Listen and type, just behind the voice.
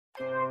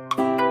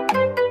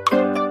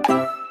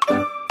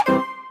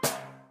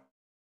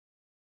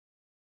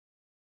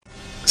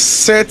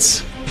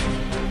Set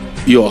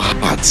your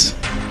heart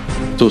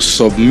to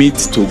submit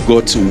to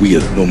God's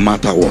will no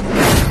matter what.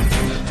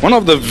 One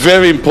of the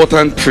very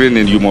important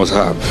training you must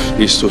have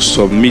is to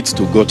submit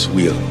to God's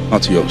will,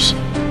 not yours,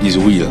 His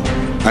will.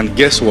 And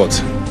guess what?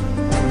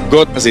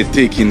 God has a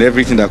take in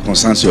everything that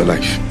concerns your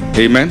life.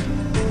 Amen?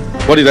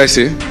 What did I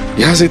say?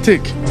 He has a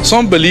take.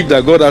 Some believe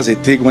that God has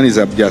a take when it's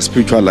their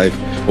spiritual life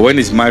or when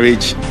it's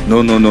marriage.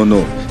 No.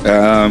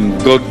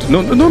 God,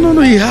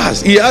 no. He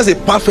has a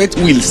perfect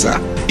will, sir.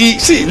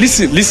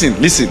 Listen.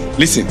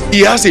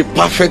 He has a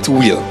perfect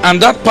will,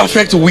 and that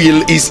perfect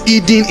will is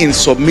hidden in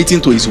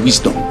submitting to His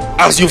wisdom.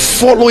 As you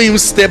follow Him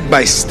step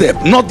by step,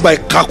 not by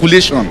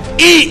calculation,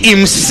 He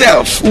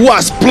Himself, who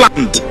has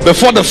planned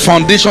before the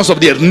foundations of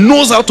the earth,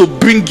 knows how to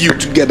bring you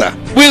together.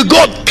 Will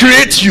God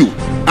create you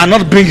and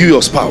not bring you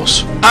your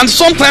spouse? And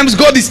sometimes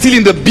God is still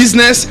in the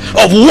business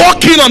of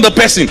working on the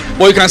person,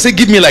 but you can say,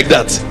 give me like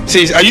that.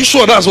 Says, are you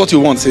sure that's what you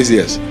want? Says,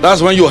 yes.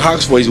 That's when you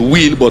ask for His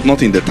will, but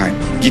not in the time.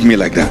 Give me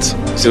like that.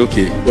 Say,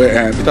 okay,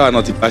 where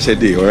not a partial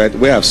day, all right,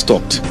 where I've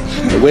stopped,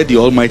 where the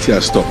Almighty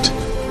has stopped,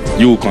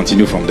 you will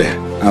continue from there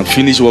and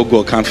finish what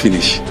God can't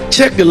finish.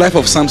 Check the life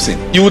of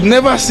Samson. You would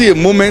never see a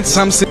moment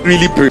Samson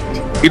really prayed.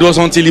 It was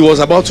until he was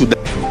about to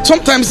die.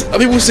 Sometimes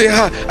people say,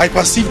 I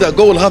perceive that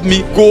God will have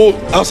me go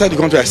outside the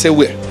country. I say,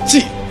 where?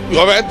 See,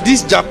 all right,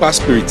 this Japa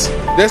spirit,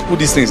 let's put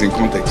these things in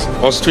context.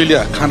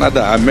 Australia,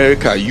 Canada,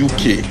 America,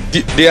 UK,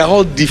 they are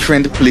all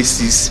different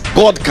places.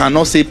 God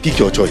cannot say pick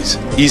your choice.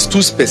 He's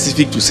too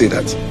specific to say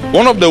that.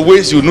 One of the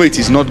ways you know it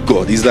is not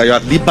God is that you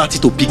have liberty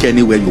to pick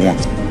anywhere you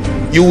want.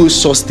 You will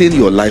sustain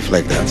your life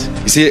like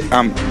that. You say,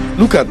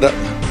 look at that.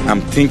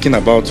 I'm thinking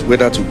about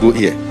whether to go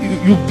here.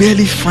 You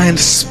barely find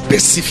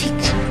specific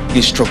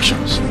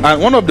instructions.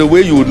 And one of the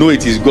way you will know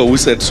it is God who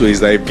said so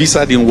is that if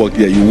visa didn't work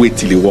there, you wait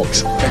till it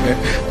works.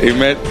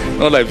 Amen.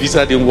 Not like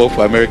visa didn't work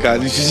for America.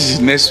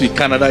 Next week,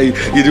 Canada, you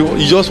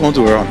just want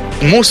to run.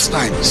 Most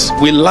times,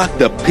 we lack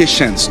the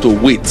patience to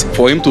wait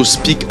for Him to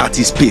speak at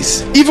His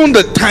pace. Even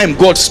the time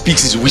God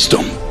speaks is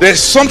wisdom.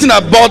 There's something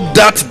about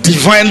that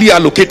divinely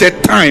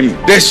allocated time.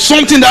 There's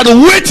something that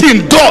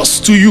waiting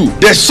does to you.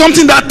 There's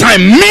something that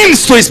time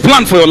means to His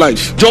plan for your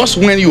life. Just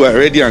when you are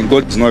ready and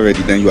God is not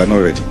ready, then you are not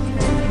ready.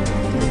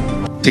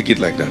 Take it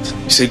like that.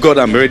 You say, God,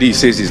 I'm ready. He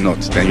says He's not.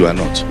 Then you are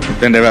not.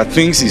 Then there are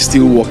things He's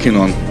still working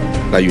on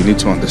that you need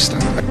to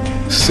understand.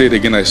 Say it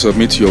again. I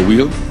submit to your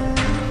will.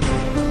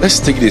 Let's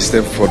take it a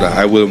step further.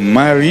 I will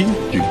marry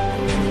you.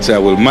 Say, I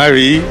will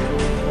marry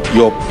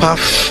your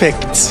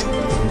perfect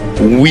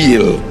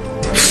will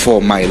for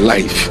my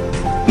life,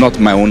 not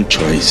my own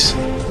choice.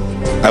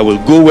 I will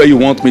go where you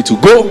want me to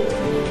go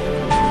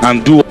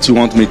and do what you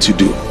want me to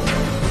do.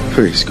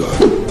 Praise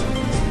God.